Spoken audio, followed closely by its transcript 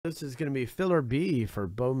This is going to be filler B for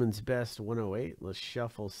Bowman's Best 108. Let's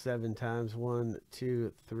shuffle 7 times. 1,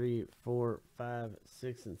 2, 3, 4, 5,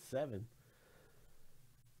 6, and 7.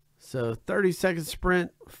 So 30-second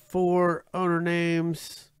sprint, 4 owner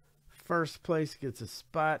names. First place gets a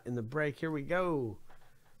spot in the break. Here we go.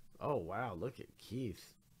 Oh, wow. Look at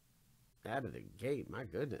Keith. Out of the gate. My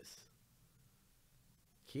goodness.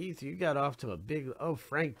 Keith, you got off to a big... Oh,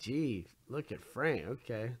 Frank G. Look at Frank.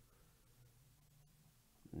 Okay.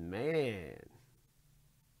 Man.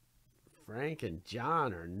 Frank and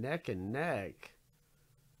John are neck and neck.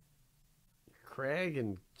 Craig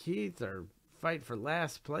and Keith are fighting for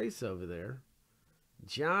last place over there.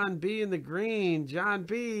 John B in the green. John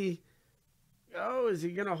B. Oh, is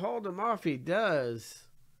he going to hold him off? He does.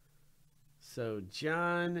 So,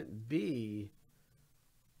 John B.,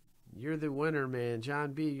 you're the winner, man.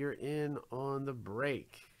 John B., you're in on the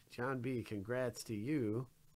break. John B., congrats to you.